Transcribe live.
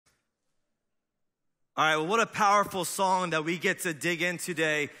All right, well, what a powerful song that we get to dig in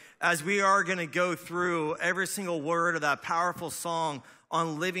today as we are going to go through every single word of that powerful song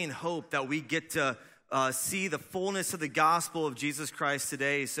on living hope, that we get to see the fullness of the gospel of Jesus Christ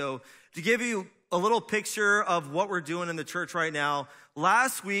today. So to give you a little picture of what we're doing in the church right now,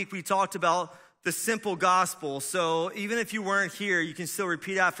 last week we talked about the simple gospel. So even if you weren't here, you can still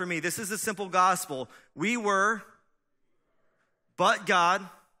repeat after me. This is the simple gospel. We were, but God,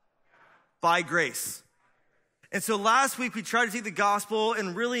 by grace. And so last week we tried to take the gospel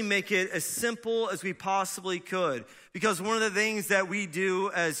and really make it as simple as we possibly could. Because one of the things that we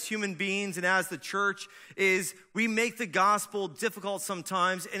do as human beings and as the church is we make the gospel difficult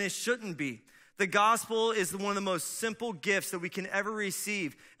sometimes, and it shouldn't be. The gospel is one of the most simple gifts that we can ever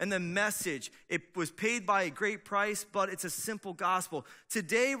receive. And the message, it was paid by a great price, but it's a simple gospel.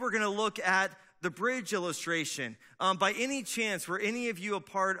 Today we're going to look at the bridge illustration. By any chance, were any of you a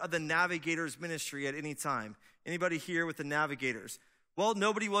part of the Navigators ministry at any time? Anybody here with the Navigators? Well,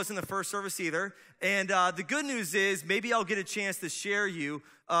 nobody was in the first service either. And the good news is maybe I'll get a chance to share you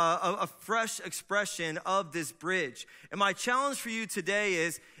a fresh expression of this bridge. And my challenge for you today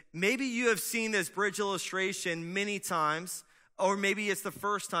is maybe you have seen this bridge illustration many times, or maybe it's the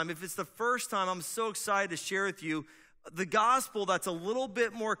first time. If it's the first time, I'm so excited to share with you the gospel that's a little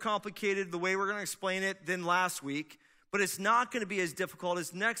bit more complicated the way we're going to explain it than last week, but it's not going to be as difficult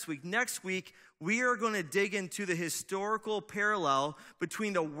as next week. Next week, we are going to dig into the historical parallel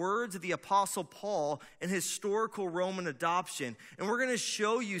between the words of the Apostle Paul and historical Roman adoption. And we're going to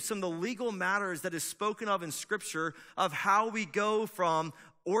show you some of the legal matters that is spoken of in Scripture of how we go from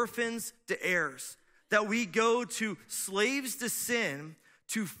orphans to heirs, that we go to slaves to sin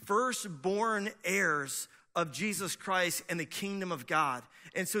to firstborn heirs of Jesus Christ and the kingdom of God.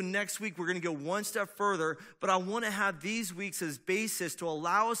 And so next week, we're going to go one step further, but I want to have these weeks as basis to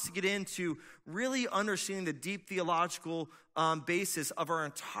allow us to get into really understanding the deep theological basis of our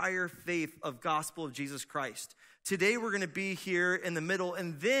entire faith of gospel of Jesus Christ. Today, we're going to be here in the middle,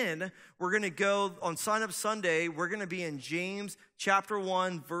 and then we're going to go on Sign Up Sunday. We're going to be in James chapter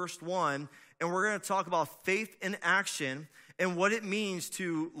 1, verse 1, and we're going to talk about faith in action and what it means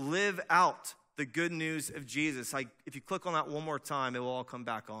to live out the good news of Jesus. If you click on that one more time, it will all come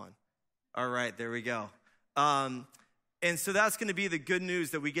back on. All right, there we go. And so that's going to be the good news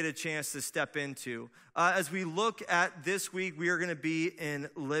that we get a chance to step into. As we look at this week, we are going to be in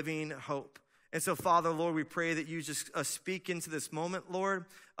living hope. And so, Father, Lord, we pray that you just speak into this moment, Lord.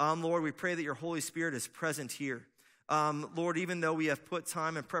 Lord, we pray that your Holy Spirit is present here. Lord, even though we have put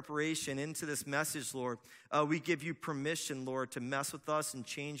time and preparation into this message, Lord, we give you permission, Lord, to mess with us and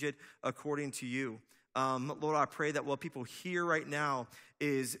change it according to you. Lord, I pray that what people hear right now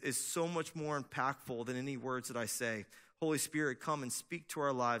is so much more impactful than any words that I say. Holy Spirit, come and speak to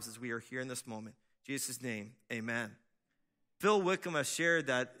our lives as we are here in this moment. In Jesus' name, amen. Phil Wickham has shared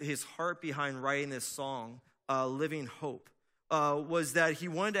that his heart behind writing this song, Living Hope, was that he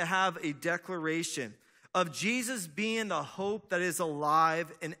wanted to have a declaration of Jesus being the hope that is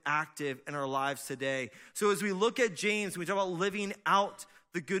alive and active in our lives today. So as we look at James, we talk about living out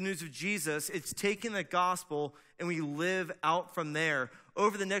the good news of Jesus, it's taking the gospel and we live out from there.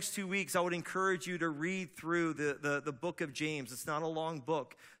 Over the next 2 weeks, I would encourage you to read through the book of James. It's not a long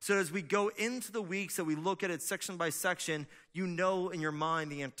book. So as we go into the weeks that we look at it section by section, you know in your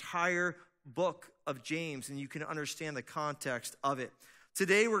mind the entire book of James, and you can understand the context of it.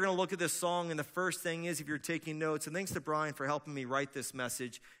 Today, we're going to look at this song, and the first thing is, if you're taking notes, and thanks to Brian for helping me write this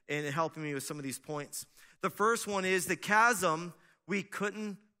message and helping me with some of these points. The first one is the chasm we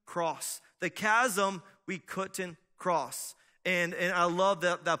couldn't cross. The chasm we couldn't cross. And I love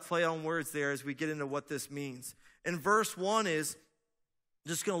that play on words there as we get into what this means. And verse 1 is,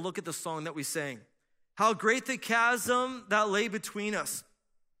 just going to look at the song that we sang. How great the chasm that lay between us.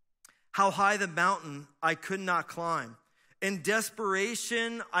 How high the mountain I could not climb. In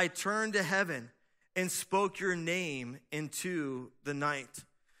desperation, I turned to heaven and spoke your name into the night.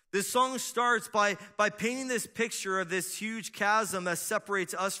 This song starts by painting this picture of this huge chasm that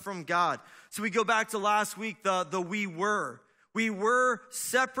separates us from God. So we go back to last week, the we were. We were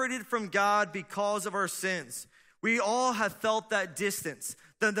separated from God because of our sins. We all have felt that distance.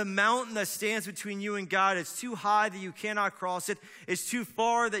 The mountain that stands between you and God, it's too high that you cannot cross it. It's too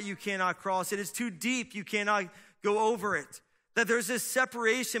far that you cannot cross it. It's too deep, you cannot go over it. That there's this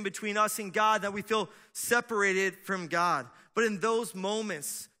separation between us and God, that we feel separated from God. But in those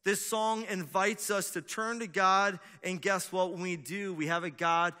moments, this song invites us to turn to God, and guess what? When we do, we have a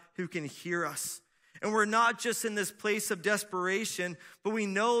God who can hear us. And we're not just in this place of desperation, but we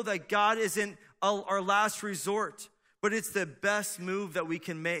know that God isn't our last resort, but it's the best move that we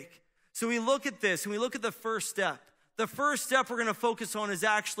can make. So we look at this and we look at the first step. The first step we're going to focus on is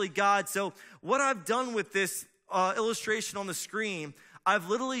actually God. So what I've done with this illustration on the screen, I've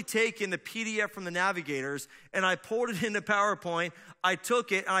literally taken the PDF from the Navigators and I pulled it into PowerPoint. I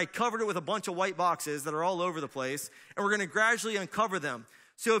took it and I covered it with a bunch of white boxes that are all over the place, and we're going to gradually uncover them.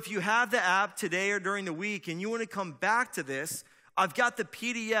 So if you have the app today or during the week and you want to come back to this, I've got the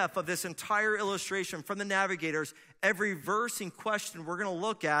PDF of this entire illustration from the Navigators. Every verse and question we're going to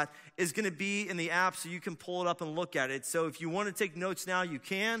look at is going to be in the app, so you can pull it up and look at it. So if you want to take notes now, you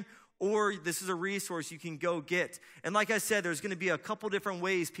can, or this is a resource you can go get. And like I said, there's going to be a couple different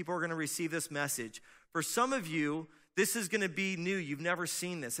ways people are going to receive this message. For some of you, this is going to be new. You've never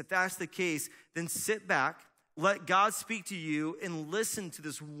seen this. If that's the case, then sit back, let God speak to you, and listen to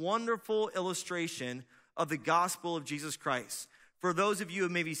this wonderful illustration of the gospel of Jesus Christ. For those of you who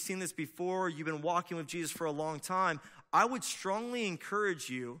have maybe seen this before, you've been walking with Jesus for a long time, I would strongly encourage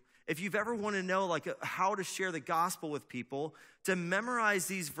you, if you've ever want to know how to share the gospel with people, to memorize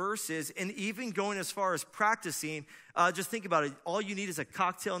these verses, and even going as far as practicing, just think about it. All you need is a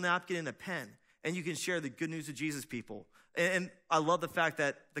cocktail napkin and a pen, and you can share the good news of Jesus people. And I love the fact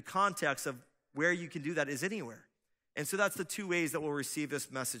that the context of where you can do that is anywhere. And so that's the two ways that we'll receive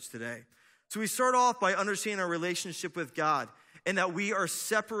this message today. So we start off by understanding our relationship with God, and that we are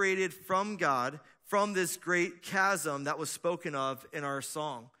separated from God, from this great chasm that was spoken of in our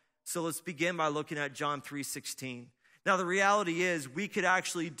song. So let's begin by looking at John 3:16. Now the reality is we could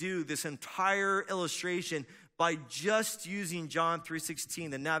actually do this entire illustration by just using John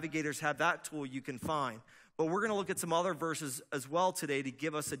 3:16. The Navigators have that tool you can find. But we're going to look at some other verses as well today to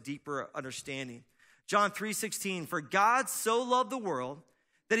give us a deeper understanding. John 3:16, for God so loved the world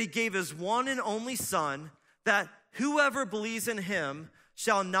that he gave his one and only Son, that whoever believes in him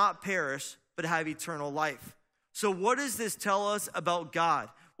shall not perish, but have eternal life. So what does this tell us about God?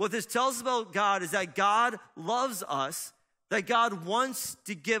 What this tells us about God is that God loves us, that God wants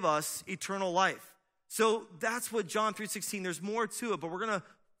to give us eternal life. So that's what John 3:16, there's more to it, but we're going to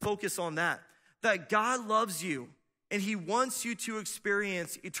focus on that. That God loves you, and he wants you to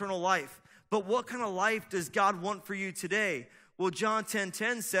experience eternal life. But what kind of life does God want for you today? Well, John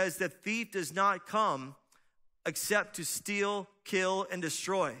 10:10 says the thief does not come except to steal, kill, and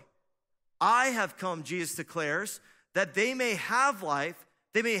destroy. I have come, Jesus declares, that they may have life,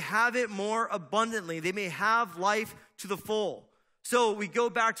 they may have it more abundantly, they may have life to the full. So we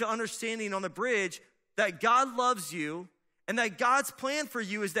go back to understanding on the bridge that God loves you, and that God's plan for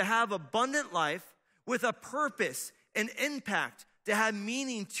you is to have abundant life with a purpose, an impact, to have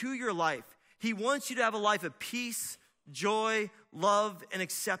meaning to your life. He wants you to have a life of peace, joy, love, and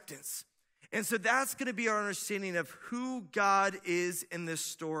acceptance. And so that's going to be our understanding of who God is in this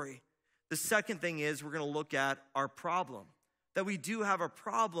story. The second thing is we're going to look at our problem, that we do have a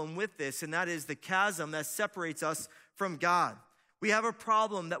problem with this, and that is the chasm that separates us from God. We have a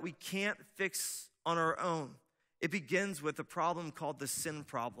problem that we can't fix on our own. It begins with a problem called the sin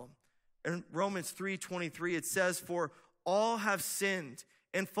problem. In Romans 3:23, it says, for all have sinned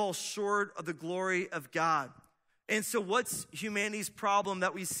and fall short of the glory of God. And so what's humanity's problem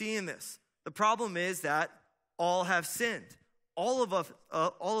that we see in this? The problem is that all have sinned. All of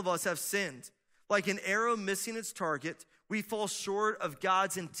us have sinned. Like an arrow missing its target, we fall short of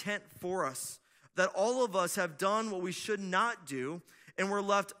God's intent for us. That all of us have done what we should not do, and we're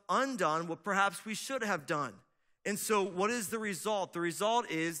left undone what perhaps we should have done. And so what is the result? The result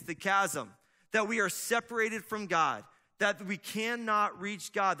is the chasm, that we are separated from God, that we cannot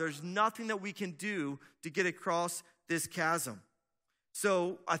reach God. There's nothing that we can do to get across this chasm.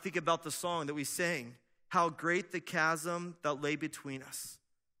 So I think about the song that we sang, how great the chasm that lay between us.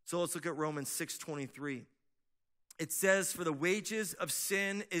 So let's look at Romans 6:23. It says, for the wages of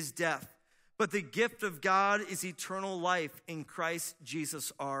sin is death, but the gift of God is eternal life in Christ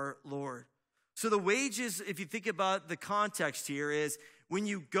Jesus our Lord. So the wages, if you think about the context here, is when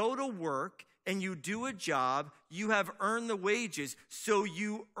you go to work and you do a job, you have earned the wages, so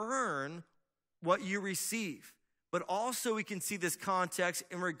you earn what you receive. But also we can see this context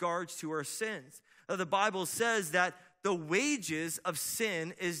in regards to our sins. The Bible says that the wages of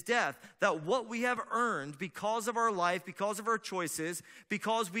sin is death. That what we have earned because of our life, because of our choices,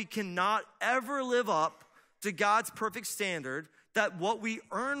 because we cannot ever live up to God's perfect standard, that what we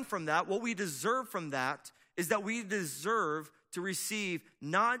earn from that, what we deserve from that, is that we deserve to receive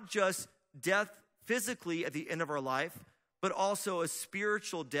not just death physically at the end of our life, but also a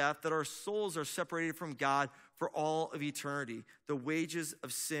spiritual death, that our souls are separated from God for all of eternity. The wages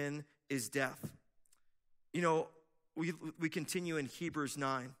of sin is death. You know, we continue in Hebrews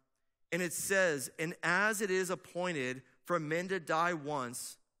 9, and it says, and as it is appointed for men to die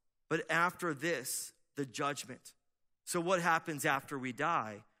once, but after this, the judgment. So what happens after we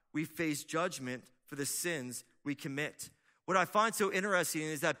die? We face judgment for the sins we commit. What I find so interesting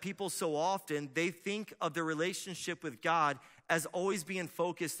is that people so often, they think of their relationship with God as always being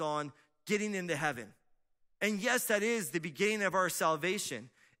focused on getting into heaven. And yes, that is the beginning of our salvation,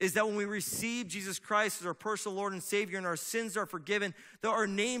 is that when we receive Jesus Christ as our personal Lord and Savior and our sins are forgiven, that our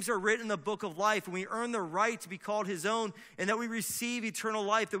names are written in the book of life and we earn the right to be called his own, and that we receive eternal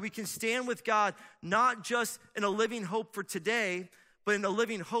life, that we can stand with God, not just in a living hope for today, but in a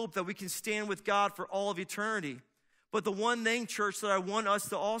living hope that we can stand with God for all of eternity. But the one thing, church, that I want us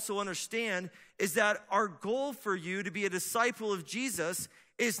to also understand is that our goal for you to be a disciple of Jesus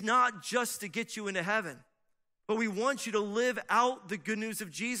is not just to get you into heaven, but we want you to live out the good news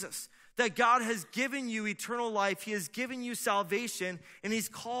of Jesus, that God has given you eternal life, he has given you salvation, and he's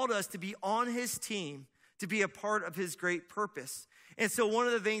called us to be on his team, to be a part of his great purpose. And so one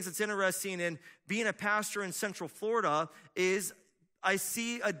of the things that's interesting in being a pastor in Central Florida is I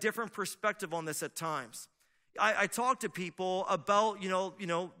see a different perspective on this at times. I talk to people about,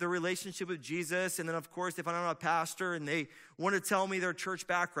 the relationship with Jesus, and then of course, if I'm not a pastor and they want to tell me their church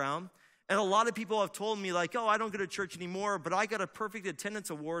background, and a lot of people have told me like, oh, I don't go to church anymore, but I got a perfect attendance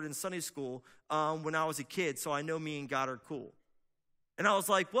award in Sunday school when I was a kid, so I know me and God are cool. And I was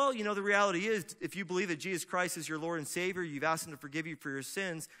like, well, the reality is, if you believe that Jesus Christ is your Lord and Savior, you've asked him to forgive you for your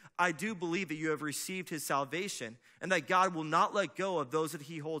sins, I do believe that you have received his salvation and that God will not let go of those that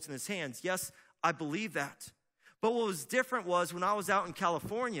he holds in his hands. Yes, I believe that. But what was different was when I was out in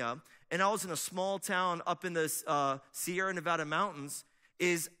California and I was in a small town up in the Sierra Nevada mountains,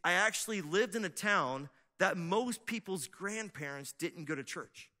 is I actually lived in a town that most people's grandparents didn't go to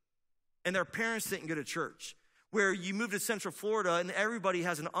church. And their parents didn't go to church. Where you move to Central Florida and everybody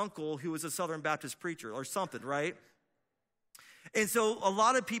has an uncle who was a Southern Baptist preacher or something, right? And so a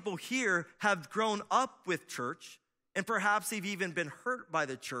lot of people here have grown up with church, and perhaps they've even been hurt by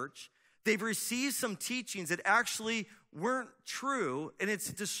the church. They've received some teachings that actually weren't true, and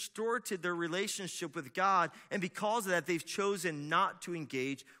it's distorted their relationship with God. And because of that, they've chosen not to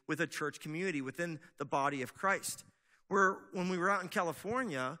engage with a church community within the body of Christ. Where when we were out in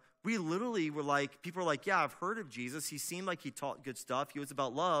California, we literally were like, people were like, yeah, I've heard of Jesus. He seemed like he taught good stuff. He was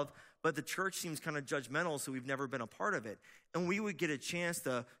about love, but the church seems kind of judgmental, so we've never been a part of it. And we would get a chance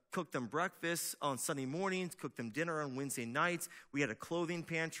to cook them breakfast on Sunday mornings, cook them dinner on Wednesday nights. We had a clothing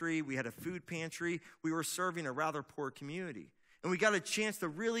pantry. We had a food pantry. We were serving a rather poor community. And we got a chance to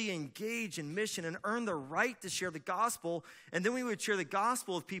really engage in mission and earn the right to share the gospel. And then we would share the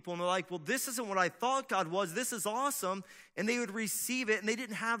gospel with people, and they're like, well, this isn't what I thought God was. This is awesome. And they would receive it, and they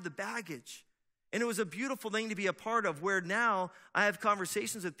didn't have the baggage. And it was a beautiful thing to be a part of, where now I have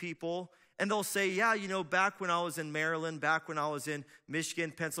conversations with people, and they'll say, yeah, back when I was in Maryland, back when I was in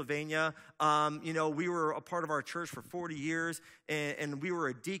Michigan, Pennsylvania, we were a part of our church for 40 years, and we were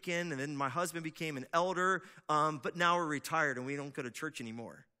a deacon, and then my husband became an elder, but now we're retired, and we don't go to church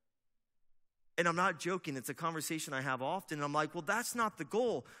anymore. And I'm not joking. It's a conversation I have often. And I'm like, well, that's not the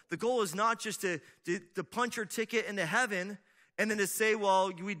goal. The goal is not just to punch your ticket into heaven and then to say,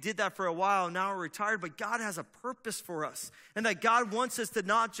 well, we did that for a while, now we're retired, but God has a purpose for us. And that God wants us to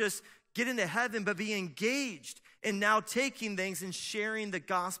not just get into heaven, but be engaged in now taking things and sharing the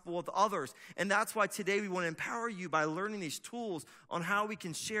gospel with others. And that's why today we want to empower you by learning these tools on how we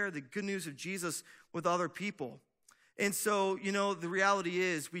can share the good news of Jesus with other people. And so, the reality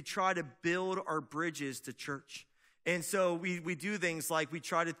is we try to build our bridges to church. And so we do things like we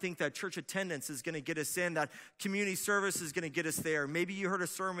try to think that church attendance is going to get us in, that community service is going to get us there. Maybe you heard a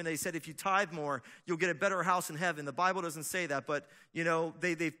sermon, they said if you tithe more, you'll get a better house in heaven. The Bible doesn't say that, but,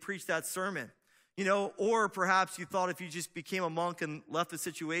 they've preached that sermon. Or perhaps you thought if you just became a monk and left the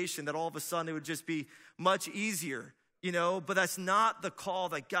situation, that all of a sudden it would just be much easier, But that's not the call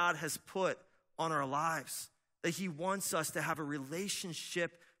that God has put on our lives, that he wants us to have a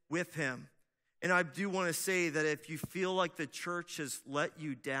relationship with him. And I do want to say that if you feel like the church has let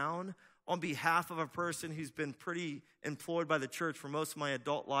you down, on behalf of a person who's been pretty employed by the church for most of my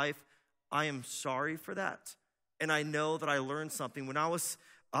adult life, I am sorry for that. And I know that I learned something. When I was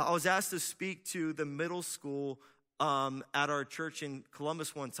asked to speak to the middle school at our church in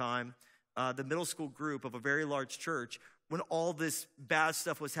Columbus one time, the middle school group of a very large church, when all this bad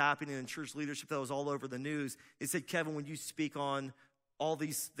stuff was happening in church leadership that was all over the news, they said, Kevin, when you speak on all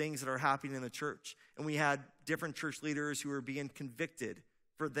these things that are happening in the church. And we had different church leaders who were being convicted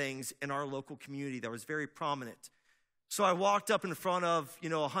for things in our local community that was very prominent. So I walked up in front of,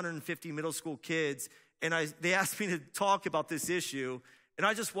 150 middle school kids, and they asked me to talk about this issue. And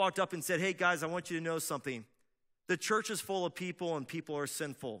I just walked up and said, hey guys, I want you to know something. The church is full of people and people are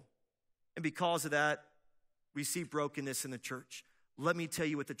sinful. And because of that, we see brokenness in the church. Let me tell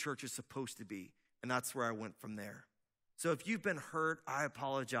you what the church is supposed to be. And that's where I went from there. So if you've been hurt, I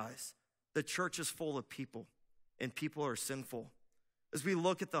apologize. The church is full of people, and people are sinful. As we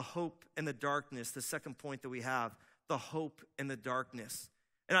look at the hope and the darkness, the second point that we have, the hope and the darkness.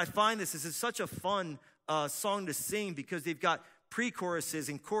 And I find this is such a fun song to sing because they've got pre-choruses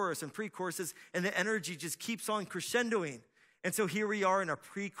and chorus and pre-choruses, and the energy just keeps on crescendoing. And so here we are in a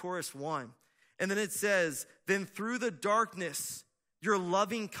pre-chorus 1. And then it says, then through the darkness, your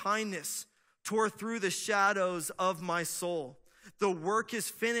loving kindness tore through the shadows of my soul. The work is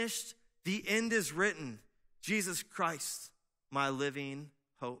finished. The end is written. Jesus Christ, my living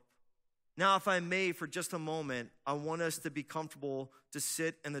hope. Now, if I may, for just a moment, I want us to be comfortable to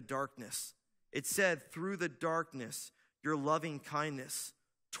sit in the darkness. It said, through the darkness, your loving kindness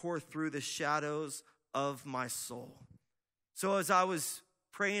tore through the shadows of my soul. So as I was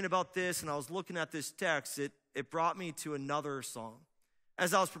praying about this and I was looking at this text, it brought me to another song.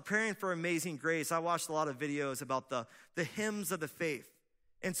 As I was preparing for Amazing Grace, I watched a lot of videos about the hymns of the faith.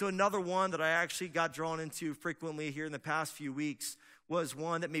 And so another one that I actually got drawn into frequently here in the past few weeks was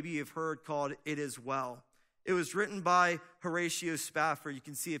one that maybe you've heard called It Is Well. It was written by Horatio Spafford. You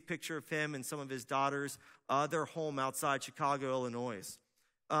can see a picture of him and some of his daughters, their home outside Chicago, Illinois.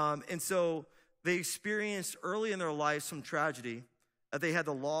 And so they experienced early in their life some tragedy. They had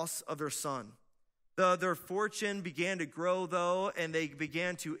the loss of their son. Their fortune began to grow, though, and they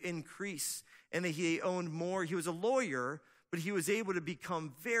began to increase. And he owned more. He was a lawyer, but he was able to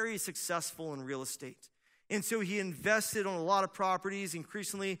become very successful in real estate. And so he invested on a lot of properties,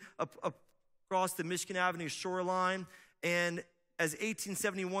 increasingly across the Michigan Avenue shoreline. And as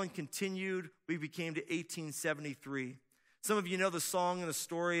 1871 continued, we became to 1873. Some of you know the song and the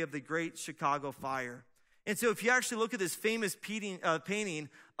story of the Great Chicago Fire. And so if you actually look at this famous painting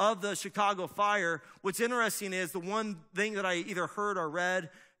of the Chicago Fire, what's interesting is the one thing that I either heard or read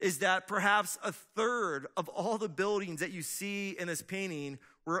is that perhaps a third of all the buildings that you see in this painting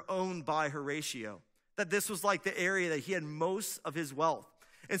were owned by Horatio. That this was like the area that he had most of his wealth.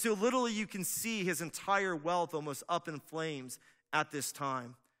 And so literally you can see his entire wealth almost up in flames at this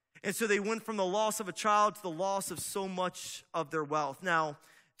time. And so they went from the loss of a child to the loss of so much of their wealth. Now,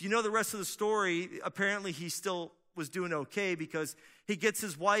 if you know the rest of the story, apparently he still was doing okay because he gets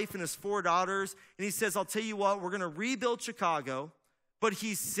his wife and his 4 daughters, and he says, I'll tell you what, we're going to rebuild Chicago, but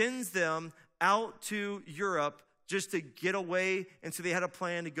he sends them out to Europe just to get away. And so they had a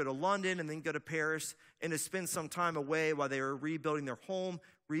plan to go to London and then go to Paris and to spend some time away while they were rebuilding their home,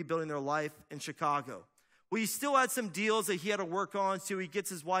 rebuilding their life in Chicago. Well, he still had some deals that he had to work on, so he gets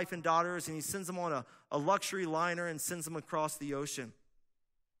his wife and daughters and he sends them on a luxury liner and sends them across the ocean.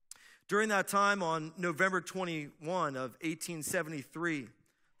 During that time, on November 21 of 1873,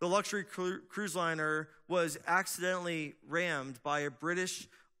 the luxury cruise liner was accidentally rammed by a British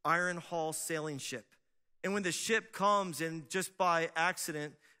iron hull sailing ship. And when the ship comes and just by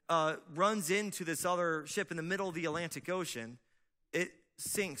accident runs into this other ship in the middle of the Atlantic Ocean, it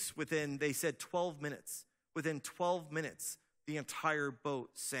sinks within, they said, 12 minutes. Within 12 minutes, the entire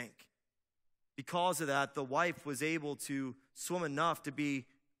boat sank. Because of that, the wife was able to swim enough to be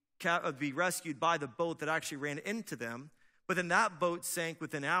rescued by the boat that actually ran into them. But then that boat sank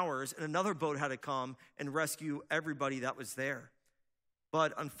within hours, and another boat had to come and rescue everybody that was there.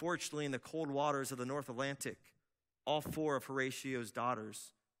 But unfortunately, in the cold waters of the North Atlantic, all 4 of Horatio's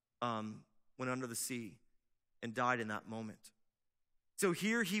daughters went under the sea and died in that moment. So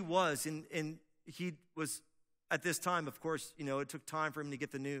here he was, and he was, at this time, of course, you know, it took time for him to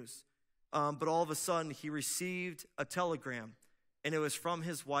get the news. But all of a sudden, he received a telegram. And it was from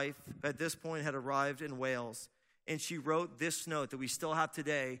his wife, who at this point had arrived in Wales. And she wrote this note that we still have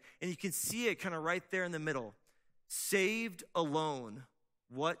today. And you can see it kind of right there in the middle. Saved alone,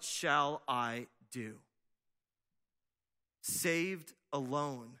 what shall I do? Saved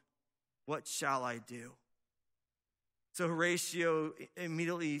alone, what shall I do? So Horatio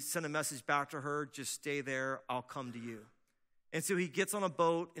immediately sent a message back to her, just stay there, I'll come to you. And so he gets on a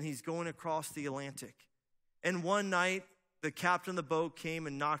boat and he's going across the Atlantic. And one night, the captain of the boat came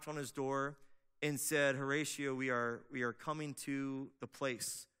and knocked on his door and said, Horatio, we are coming to the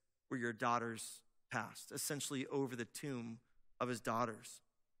place where your daughters passed, essentially over the tomb of his daughters.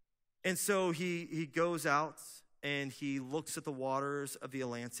 And so he goes out and he looks at the waters of the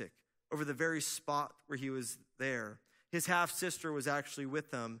Atlantic, over the very spot where he was there. His half-sister was actually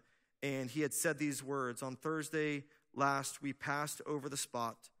with him, and he had said these words, on Thursday last, we passed over the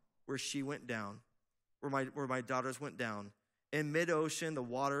spot where she went down, where my daughters went down. In mid-ocean, the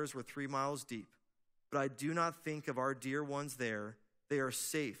waters were 3 miles deep. But I do not think of our dear ones there. They are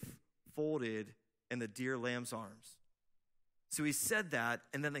safe, folded in the dear lamb's arms. So he said that,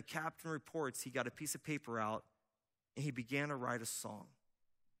 and then the captain reports he got a piece of paper out, and he began to write a song.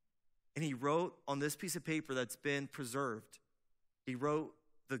 And he wrote on this piece of paper that's been preserved, he wrote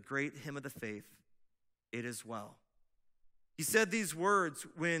the great hymn of the faith, "It Is Well." He said these words,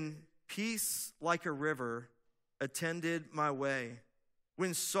 "When peace like a river attended my way,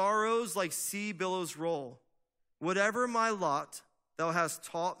 when sorrows like sea billows roll, whatever my lot, thou hast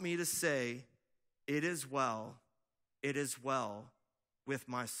taught me to say, it is well with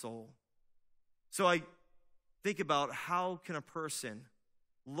my soul." So I think about how can a person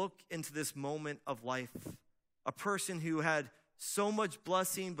look into this moment of life, a person who had so much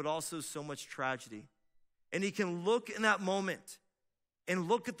blessing but also so much tragedy. And he can look in that moment and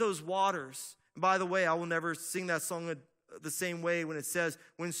look at those waters. And by the way, I will never sing that song the same way when it says,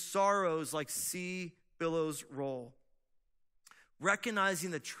 when sorrows like sea billows roll.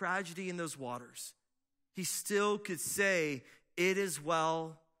 Recognizing the tragedy in those waters, he still could say, it is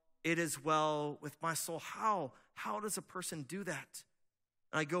well with my soul. How does a person do that?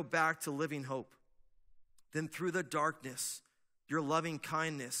 And I go back to living hope. Then through the darkness, your loving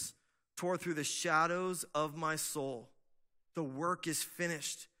kindness tore through the shadows of my soul. The work is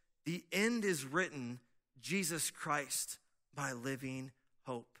finished. The end is written. Jesus Christ, my living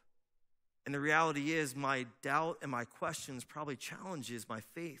hope. And the reality is my doubt and my questions probably challenges my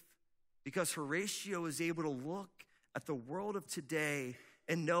faith, because Horatio is able to look at the world of today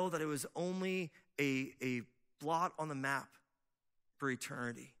and know that it was only a blot on the map for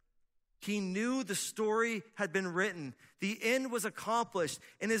eternity. He knew the story had been written. The end was accomplished,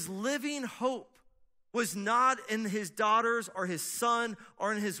 and his living hope was not in his daughters or his son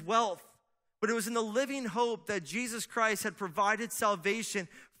or in his wealth, but it was in the living hope that Jesus Christ had provided salvation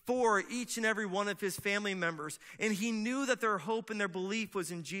for each and every one of his family members. And he knew that their hope and their belief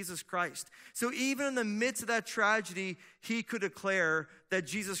was in Jesus Christ. So even in the midst of that tragedy, he could declare that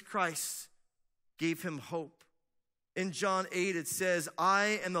Jesus Christ gave him hope. In John 8, it says,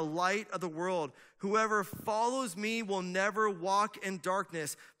 I am the light of the world. Whoever follows me will never walk in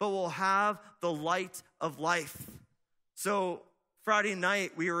darkness, but will have the light of life. So Friday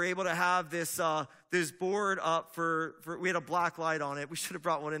night, we were able to have this board up for we had a black light on it. We should have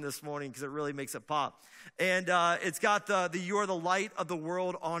brought one in this morning because it really makes it pop. And it's got the "You are the light of the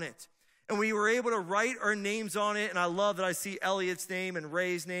world" on it. And we were able to write our names on it. And I love that I see Elliot's name and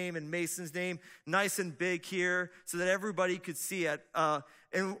Ray's name and Mason's name nice and big here so that everybody could see it.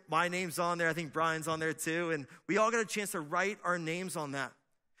 And my name's on there. I think Brian's on there too. And we all got a chance to write our names on that.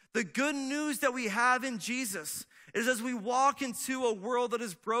 The good news that we have in Jesus is as we walk into a world that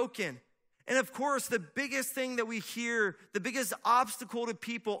is broken. And of course, the biggest thing that we hear, the biggest obstacle to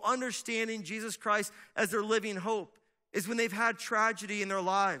people understanding Jesus Christ as their living hope is when they've had tragedy in their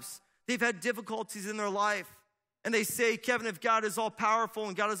lives. They've had difficulties in their life. And they say, Kevin, if God is all powerful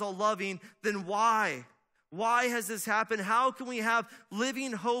and God is all loving, then why? Why has this happened? How can we have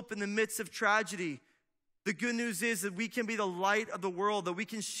living hope in the midst of tragedy? The good news is that we can be the light of the world, that we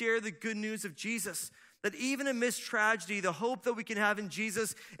can share the good news of Jesus. That even amidst tragedy, the hope that we can have in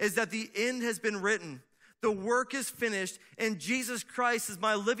Jesus is that the end has been written. The work is finished, and Jesus Christ is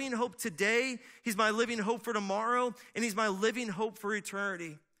my living hope today. He's my living hope for tomorrow, and he's my living hope for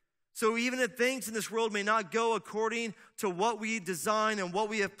eternity. So even if things in this world may not go according to what we design and what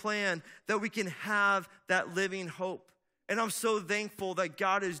we have planned, that we can have that living hope. And I'm so thankful that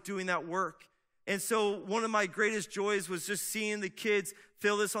God is doing that work. And so one of my greatest joys was just seeing the kids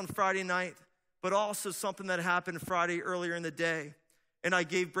feel this on Friday night, but also something that happened Friday earlier in the day. And I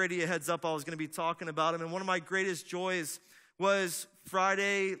gave Brady a heads up I was going to be talking about him. And one of my greatest joys was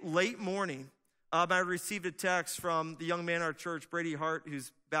Friday late morning. I received a text from the young man in our church, Brady Hart,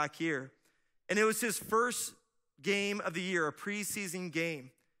 who's back here. And it was his first game of the year, a preseason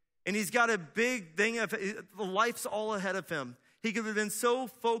game. And he's got a big thing of life's all ahead of him. He could have been so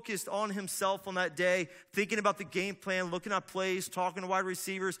focused on himself on that day, thinking about the game plan, looking at plays, talking to wide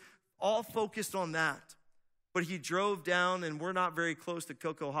receivers, all focused on that. But he drove down, and we're not very close to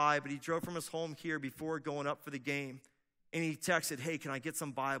Cocoa High, but he drove from his home here before going up for the game. And he texted, hey, can I get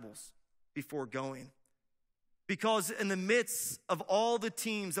some Bibles before going? Because in the midst of all the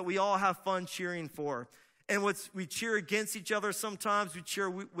teams that we all have fun cheering for, and we cheer against each other sometimes, we cheer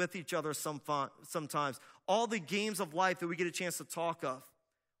with each other sometimes. All the games of life that we get a chance to talk of.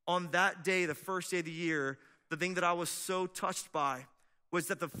 On that day, the first day of the year, the thing that I was so touched by was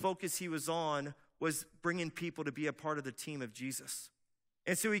that the focus he was on was bringing people to be a part of the team of Jesus.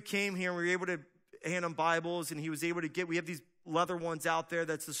 And so he came here, and we were able to hand him Bibles, and he was able to we have these leather ones out there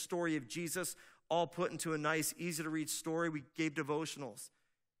that's the story of Jesus, all put into a nice, easy-to-read story. We gave devotionals.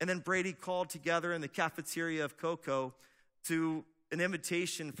 And then Brady called together in the cafeteria of Coco to an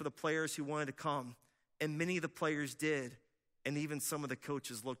invitation for the players who wanted to come. And many of the players did, and even some of the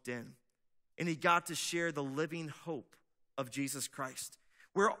coaches looked in. And he got to share the living hope of Jesus Christ.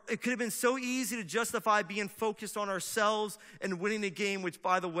 Where it could have been so easy to justify being focused on ourselves and winning the game, which,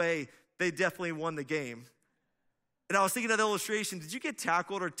 by the way, they definitely won the game. And I was thinking of the illustration. Did you get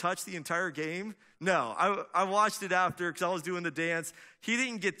tackled or touched the entire game? No, I watched it after because I was doing the dance. He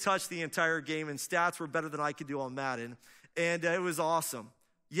didn't get touched the entire game, and stats were better than I could do on Madden. And it was awesome.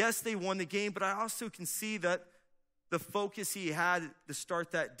 Yes, they won the game, but I also can see that the focus he had to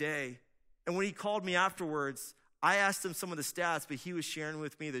start that day. And when he called me afterwards, I asked him some of the stats, but he was sharing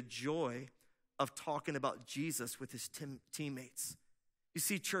with me the joy of talking about Jesus with his teammates. You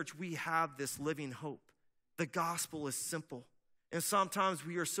see, church, we have this living hope. The gospel is simple. And sometimes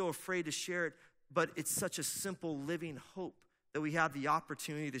we are so afraid to share it, but it's such a simple living hope that we have the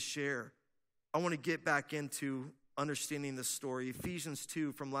opportunity to share. I want to get back into understanding the story. Ephesians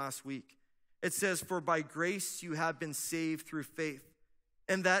 2 from last week. It says, "For by grace you have been saved through faith,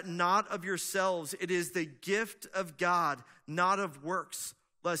 and that not of yourselves, it is the gift of God, not of works,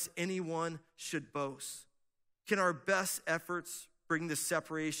 lest anyone should boast." Can our best efforts bring the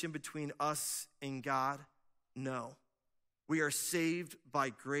separation between us and God? No. We are saved by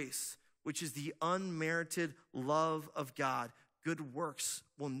grace, which is the unmerited love of God. Good works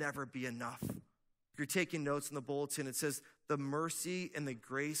will never be enough. If you're taking notes in the bulletin, it says, the mercy and the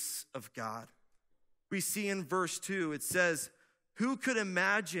grace of God. We see in verse 2, it says, "Who could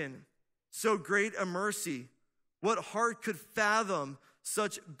imagine so great a mercy? What heart could fathom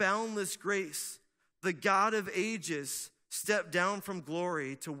such boundless grace? The God of ages stepped down from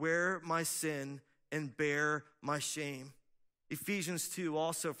glory to wear my sin and bear my shame." Ephesians 2,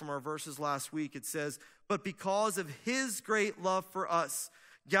 also from our verses last week, it says, "But because of his great love for us,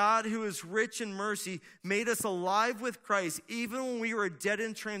 God, who is rich in mercy, made us alive with Christ, even when we were dead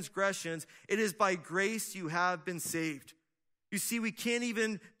in transgressions. It is by grace you have been saved." You see, we can't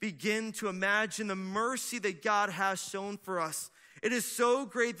even begin to imagine the mercy that God has shown for us. It is so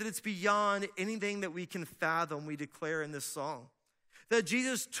great that it's beyond anything that we can fathom, we declare in this song. That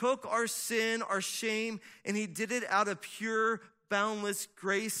Jesus took our sin, our shame, and he did it out of pure, boundless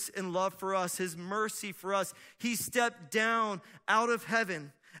grace and love for us, his mercy for us. He stepped down out of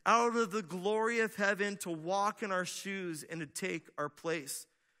heaven, out of the glory of heaven, to walk in our shoes and to take our place.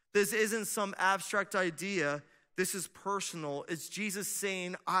 This isn't some abstract idea. This is personal. It's Jesus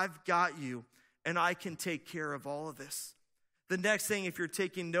saying, I've got you, and I can take care of all of this. The next thing, if you're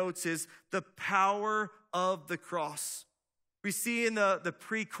taking notes, is the power of the cross. We see in the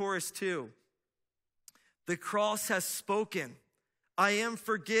pre-chorus too. The cross has spoken. I am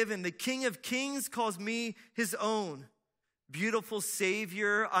forgiven. The King of Kings calls me his own. Beautiful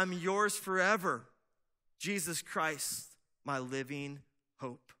Savior, I'm yours forever. Jesus Christ, my living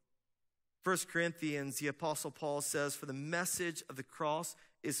hope. 1 Corinthians, the Apostle Paul says, "For the message of the cross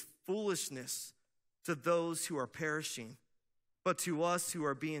is foolishness to those who are perishing, but to us who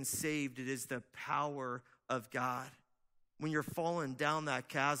are being saved, it is the power of God." When you're falling down that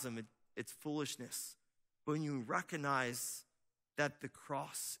chasm, it's foolishness. But when you recognize that the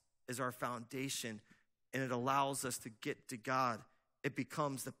cross is our foundation and it allows us to get to God, it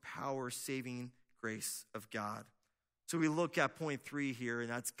becomes the power-saving grace of God. So we look at point 3 here,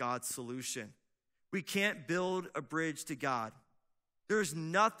 and that's God's solution. We can't build a bridge to God. There's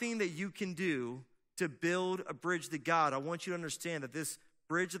nothing that you can do to build a bridge to God. I want you to understand that this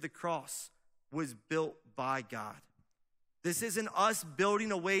bridge of the cross was built by God. This isn't us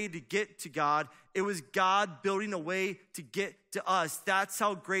building a way to get to God. It was God building a way to get to us. That's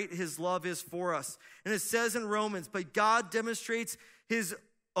how great his love is for us. And it says in Romans, "But God demonstrates his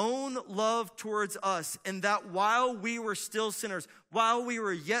own love towards us, and that while we were still sinners, while we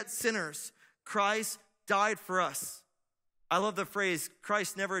were yet sinners, Christ died for us." I love the phrase,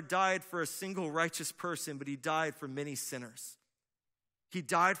 Christ never died for a single righteous person, but he died for many sinners. He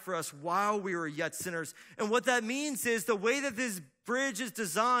died for us while we were yet sinners. And what that means is the way that this bridge is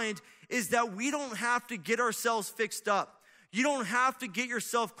designed is that we don't have to get ourselves fixed up. You don't have to get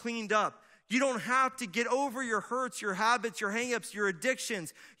yourself cleaned up. You don't have to get over your hurts, your habits, your hangups, your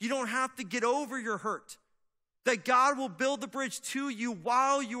addictions. You don't have to get over your hurt. That God will build the bridge to you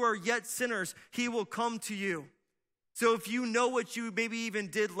while you are yet sinners. He will come to you. So if you know what you maybe even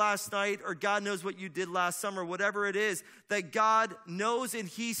did last night, or God knows what you did last summer, whatever it is, that God knows and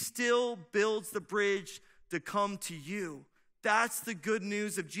he still builds the bridge to come to you. That's the good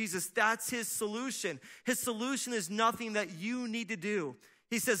news of Jesus. That's his solution. His solution is nothing that you need to do.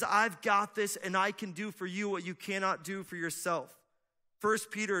 He says, I've got this and I can do for you what you cannot do for yourself.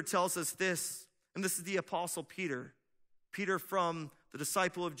 First Peter tells us this, and this is the Apostle Peter. Peter, from the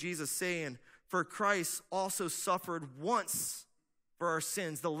disciple of Jesus, saying, "For Christ also suffered once for our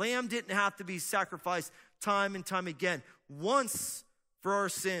sins." The lamb didn't have to be sacrificed time and time again. Once for our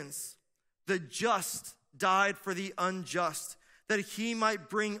sins. The just died for the unjust, that he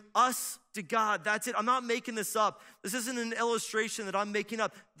might bring us to God. That's it. I'm not making this up. This isn't an illustration that I'm making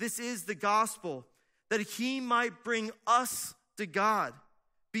up. This is the gospel. That he might bring us to God,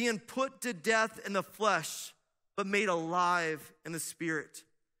 being put to death in the flesh, but made alive in the spirit.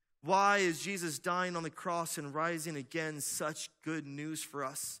 Why is Jesus dying on the cross and rising again such good news for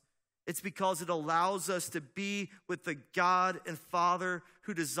us? It's because it allows us to be with the God and Father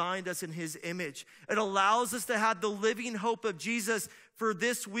who designed us in his image. It allows us to have the living hope of Jesus for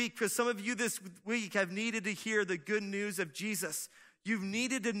this week, because some of you this week have needed to hear the good news of Jesus. You've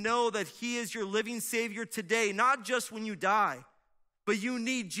needed to know that he is your living Savior today, not just when you die, but you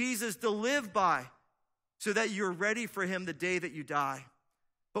need Jesus to live by so that you're ready for him the day that you die.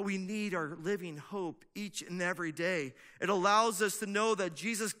 But we need our living hope each and every day. It allows us to know that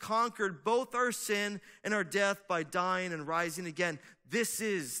Jesus conquered both our sin and our death by dying and rising again. This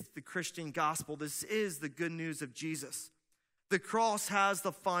is the Christian gospel. This is the good news of Jesus. The cross has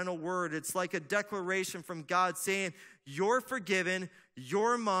the final word. It's like a declaration from God saying, you're forgiven,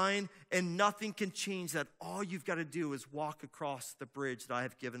 you're mine, and nothing can change that. All you've got to do is walk across the bridge that I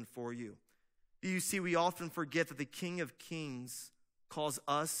have given for you. You see, we often forget that the King of Kings calls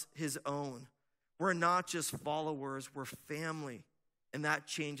us his own. We're not just followers, we're family. And that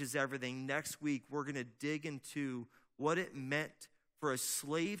changes everything. Next week, we're going to dig into what it meant for a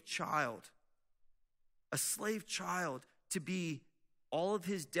slave child to be all of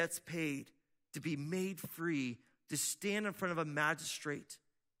his debts paid, to be made free, to stand in front of a magistrate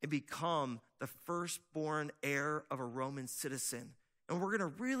and become the firstborn heir of a Roman citizen. And we're going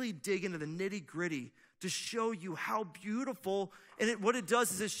to really dig into the nitty-gritty to show you how beautiful, and what it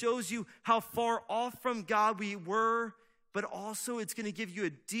does is it shows you how far off from God we were, but also it's going to give you a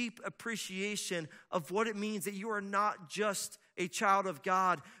deep appreciation of what it means that you are not just a child of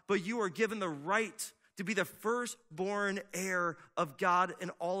God, but you are given the right to be the firstborn heir of God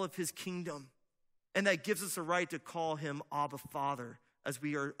and all of his kingdom. And that gives us a right to call him Abba Father as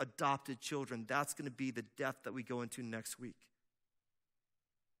we are adopted children. That's going to be the depth that we go into next week.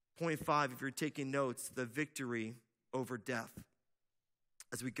 Point 5, if you're taking notes, the victory over death.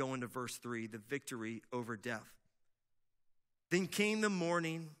 As we go into verse 3, the victory over death. Then came the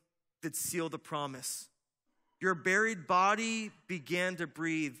morning that sealed the promise. Your buried body began to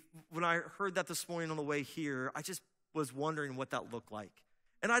breathe. When I heard that this morning on the way here, I just was wondering what that looked like.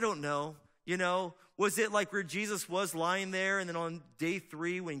 And I don't know, was it like where Jesus was lying there and then on day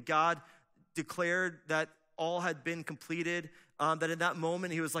 3 when God declared that all had been completed, that in that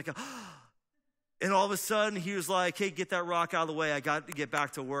moment he was like, and all of a sudden he was like, hey, get that rock out of the way. I got to get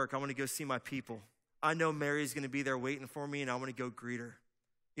back to work. I want to go see my people. I know Mary's going to be there waiting for me and I want to go greet her.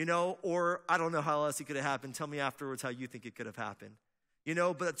 Or I don't know how else it could have happened. Tell me afterwards how you think it could have happened.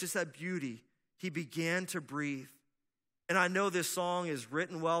 But just that beauty. He began to breathe. And I know this song is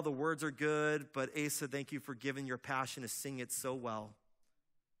written well. The words are good. But Asa, thank you for giving your passion to sing it so well.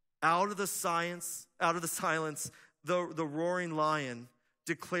 Out of the silence, the roaring lion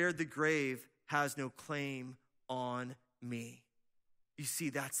declared the grave has no claim on me. You see,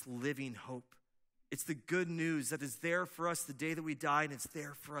 that's living hope. It's the good news that is there for us the day that we die, and it's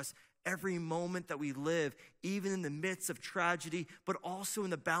there for us every moment that we live, even in the midst of tragedy, but also in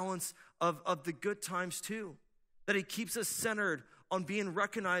the balance of the good times too. That it keeps us centered on being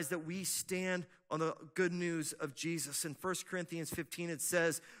recognized that we stand on the good news of Jesus. In 1 Corinthians 15, it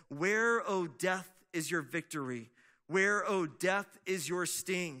says, where, O death, is your victory? Where, O death, is your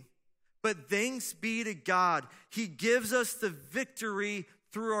sting? But thanks be to God, he gives us the victory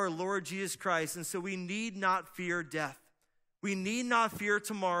through our Lord Jesus Christ. And so we need not fear death. We need not fear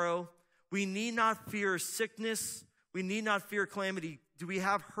tomorrow. We need not fear sickness. We need not fear calamity. Do we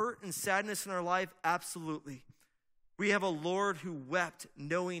have hurt and sadness in our life? Absolutely. We have a Lord who wept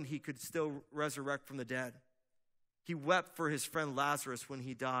knowing he could still resurrect from the dead. He wept for his friend Lazarus when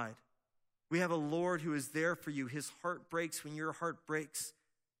he died. We have a Lord who is there for you. His heart breaks when your heart breaks.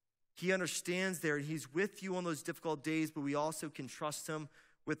 He understands there, and he's with you on those difficult days, but we also can trust him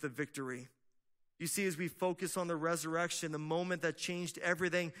with the victory. You see, as we focus on the resurrection, the moment that changed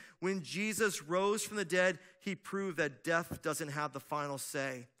everything, when Jesus rose from the dead, he proved that death doesn't have the final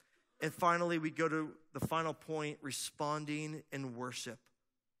say. And finally, we go to the final point, responding in worship.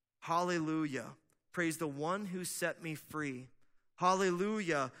 Hallelujah. Praise the one who set me free.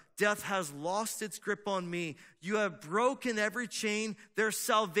 Hallelujah. Death has lost its grip on me. You have broken every chain. There's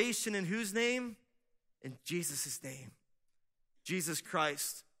salvation in whose name? In Jesus' name. Jesus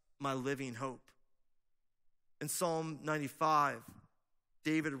Christ, my living hope. In Psalm 95,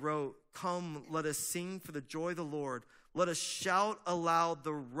 David wrote, "Come, let us sing for the joy of the Lord. Let us shout aloud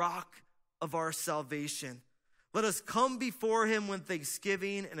the rock of our salvation. Let us come before him with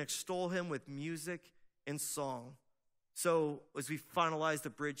thanksgiving and extol him with music and song." So as we finalize the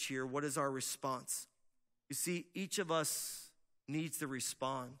bridge here, what is our response? You see, each of us needs to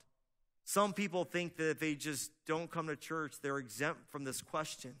respond. Some people think that if they just don't come to church, they're exempt from this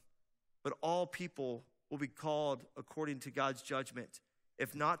question. But all people will be called according to God's judgment.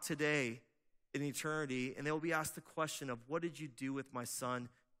 If not today, in eternity, and they will be asked the question of, what did you do with my son,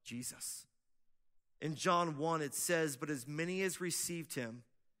 Jesus? In John 1, it says, "But as many as received him,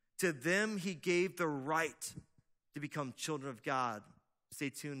 to them he gave the right to become children of God." Stay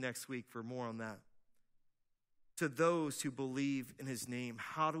tuned next week for more on that. To those who believe in his name.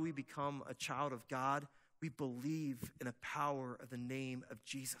 How do we become a child of God? We believe in the power of the name of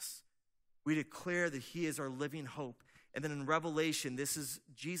Jesus. We declare that he is our living hope. And then in Revelation, this is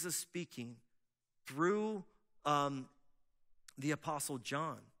Jesus speaking through the Apostle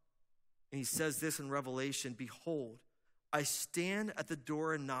John. And he says this in Revelation, "Behold, I stand at the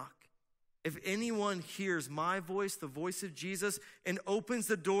door and knock. If anyone hears my voice, the voice of Jesus, and opens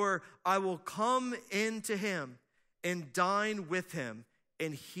the door, I will come into him and dine with him,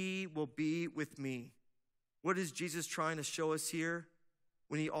 and he will be with me." What is Jesus trying to show us here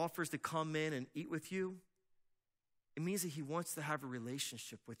when he offers to come in and eat with you? It means that he wants to have a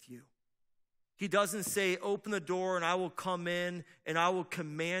relationship with you. He doesn't say, "Open the door and I will come in and I will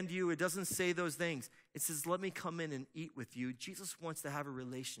command you." It doesn't say those things. It says, "Let me come in and eat with you." Jesus wants to have a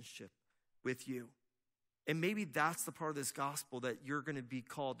relationship with you. And maybe that's the part of this gospel that you're going to be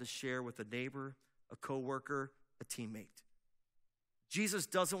called to share with a neighbor, a coworker, a teammate. Jesus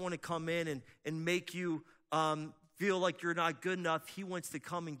doesn't want to come in and make you feel like you're not good enough. He wants to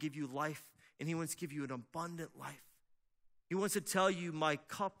come and give you life, and he wants to give you an abundant life. He wants to tell you, "My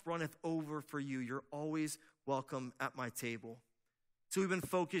cup runneth over for you. You're always welcome at my table." So we've been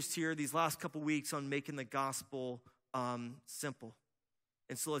focused here these last couple weeks on making the gospel simple.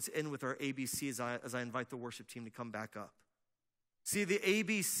 And so let's end with our ABC as I invite the worship team to come back up. See, the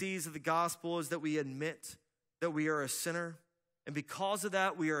ABCs of the gospel is that we admit that we are a sinner, and because of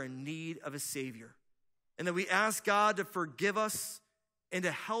that, we are in need of a Savior. And that we ask God to forgive us and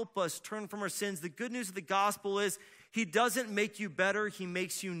to help us turn from our sins. The good news of the gospel is he doesn't make you better, he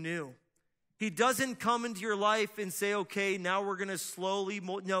makes you new. He doesn't come into your life and say, "Okay, now we're going to slowly."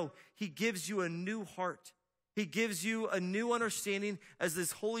 No, he gives you a new heart. He gives you a new understanding as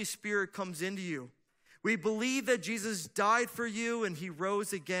this Holy Spirit comes into you. We believe that Jesus died for you and he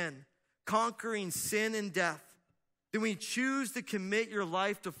rose again, conquering sin and death. Then we choose to commit your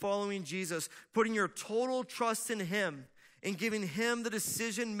life to following Jesus, putting your total trust in him and giving him the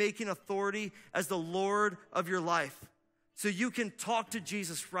decision-making authority as the Lord of your life. So you can talk to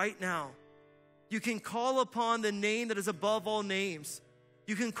Jesus right now. You can call upon the name that is above all names.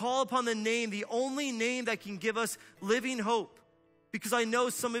 You can call upon the name, the only name that can give us living hope. Because I know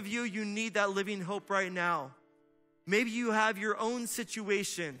some of you need that living hope right now. Maybe you have your own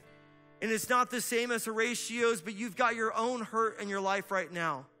situation, and it's not the same as Horatio's, but you've got your own hurt in your life right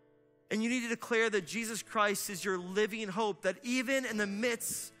now. And you need to declare that Jesus Christ is your living hope, that even in the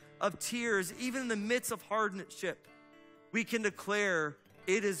midst of tears, even in the midst of hardship, we can declare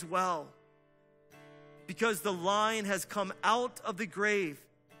it is well. Because the Lion has come out of the grave,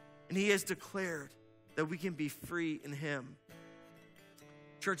 and he has declared that we can be free in him.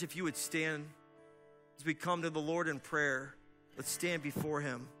 Church, if you would stand as we come to the Lord in prayer, let's stand before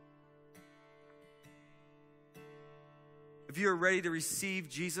him. If you are ready to receive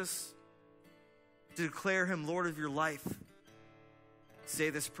Jesus, to declare him Lord of your life, say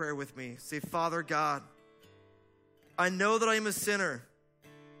this prayer with me. Say, "Father God, I know that I am a sinner,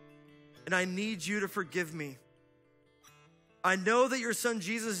 and I need you to forgive me. I know that your son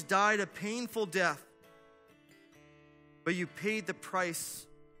Jesus died a painful death, but you paid the price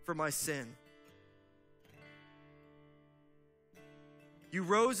for my sin. You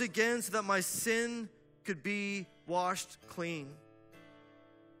rose again so that my sin could be washed clean.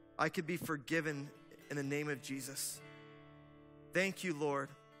 I could be forgiven in the name of Jesus. Thank you, Lord.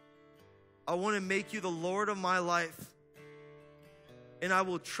 I want to make you the Lord of my life. And I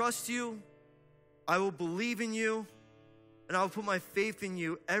will trust you, I will believe in you, and I will put my faith in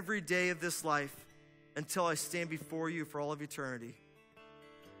you every day of this life until I stand before you for all of eternity.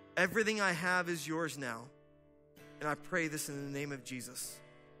 Everything I have is yours now. And I pray this in the name of Jesus.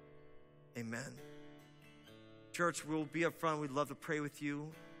 Amen. Church, we'll be up front. We'd love to pray with you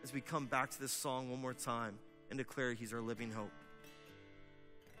as we come back to this song one more time and declare he's our living hope.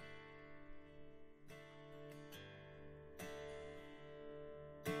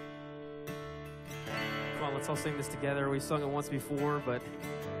 Come on, let's all sing this together. We've sung it once before, but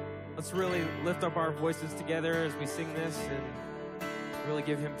let's really lift up our voices together as we sing this and really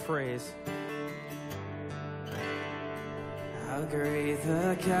give him praise. How great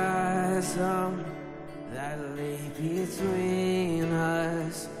the chasm that lay between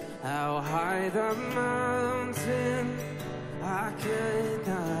us, how high the mountain I could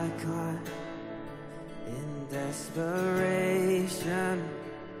not climb. In desperation,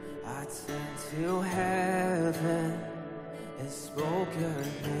 I turned to heaven and spoke your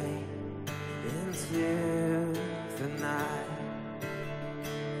name into the night.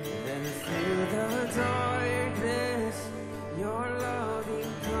 Then through the darkness, your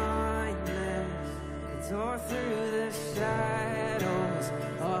loving kindness tore through the shadows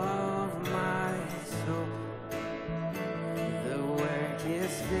of my soul. The work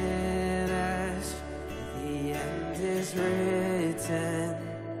is finished, the end is written.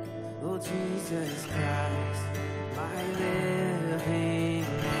 Oh, Jesus Christ, my living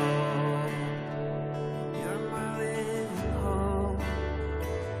hope. You're my living hope.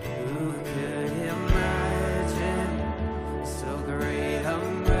 Who could imagine so great a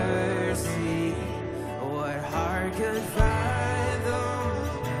mercy? What heart could fathom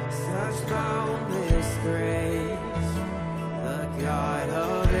such boundless grace? The God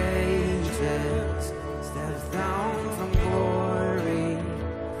of ages steps down from glory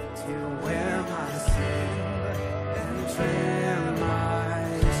to wear my sin and bear my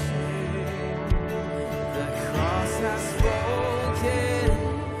shame. The cross has spoken,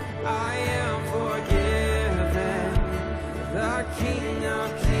 I am forgiven. The King of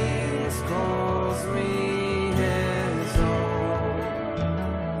Kings calls me his own.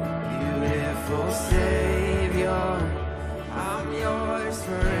 Beautiful Savior, I'm yours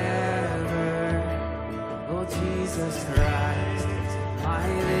forever. Oh, Jesus Christ, my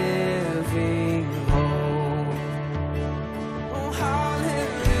living hope. Oh,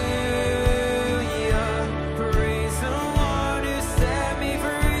 hallelujah, praise the one who set me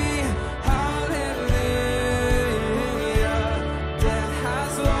free. Hallelujah, death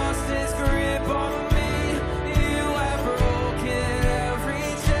has lost its grip on me. You have broken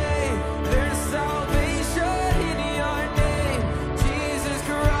every chain. There's salvation in your name, Jesus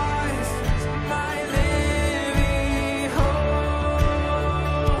Christ, my living hope.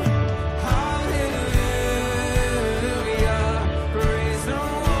 Hallelujah, praise the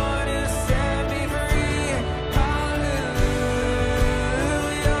one who set me free. Hallelujah,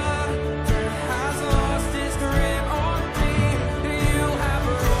 death has lost its grip on me. You have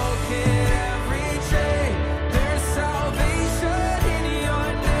broken every chain. There's salvation in your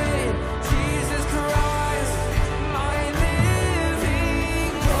name, Jesus Christ, my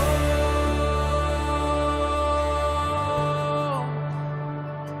living hope.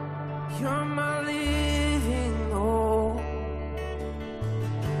 You're my living hope.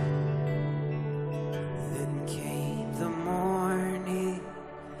 Then came the morning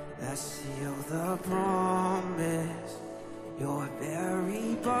that sealed the promise. Your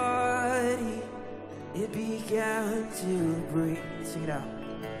very body, it began to breathe. Sing it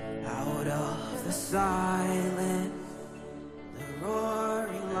out of the silence. The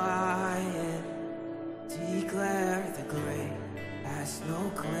roaring lion declared the grave has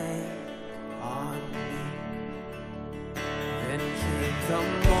no claim on me. Then came the